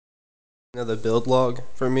Another build log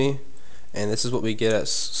for me, and this is what we get at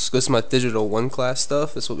this is my Digital 1 class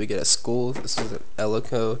stuff. This is what we get at school. This is an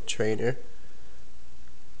Elico trainer,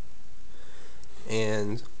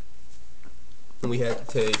 and we had to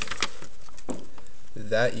take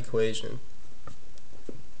that equation,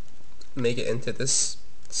 make it into this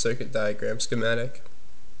circuit diagram schematic,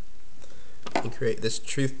 and create this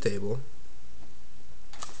truth table.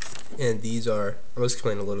 And these are, I'll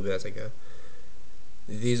explain a little bit as I go.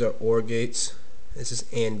 These are OR gates, this is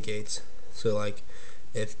AND gates. So like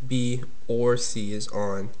if B or C is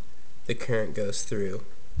on, the current goes through.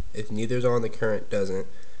 If neither is on, the current doesn't.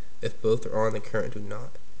 If both are on, the current do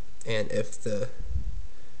not. And if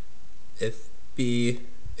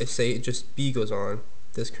say just B goes on,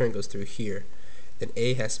 this current goes through here, then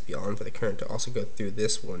A has to be on for the current to also go through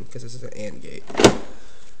this one, because this is an AND gate.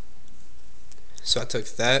 So I took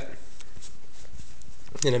that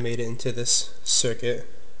and I made it into this circuit,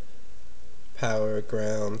 power,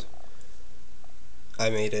 ground. I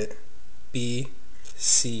made it B,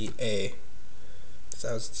 C, A. So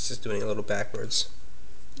I was just doing a little backwards.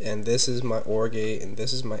 And this is my OR gate, and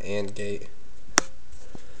this is my AND gate.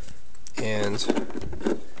 And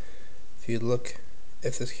if you look,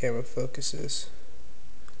 if this camera focuses,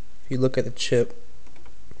 if you look at the chip,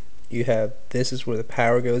 you have, this is where the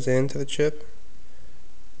power goes into the chip,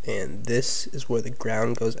 and this is where the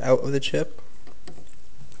ground goes out of the chip.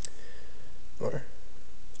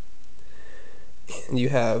 And you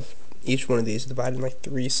have each one of these divided in like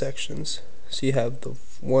 3 sections. So you have the 2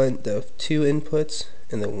 inputs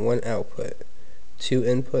and the 1 output, 2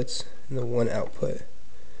 inputs and the 1 output.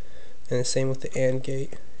 And the same with the AND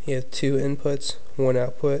gate. You have 2 inputs, 1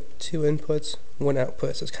 output, 2 inputs, 1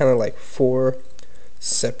 output. So it's kind of like 4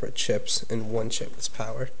 separate chips in one chip that's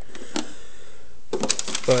powered.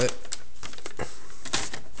 But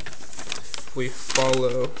if we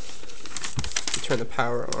turn the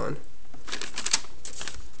power on,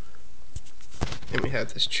 and we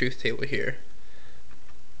have this truth table here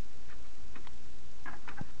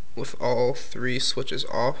with all 3 switches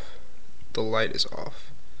off, the light is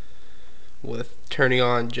off. With turning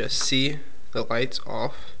on just C, the light's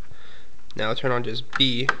off. Now turn on just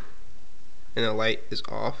B and the light is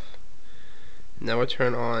off. Now we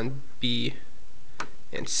turn on B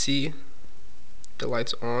and C, the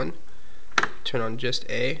light's on. Turn on just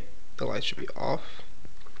A, the light should be off.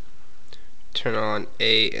 Turn on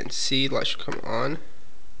A and C, the light should come on.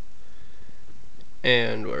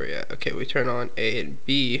 And where are we at? Okay, we turn on A and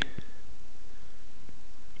B,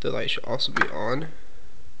 the light should also be on.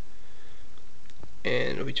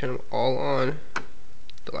 And we turn them all on,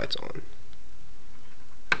 the light's on.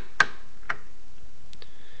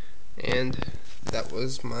 And that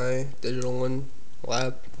was my Digital 1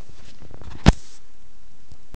 lab.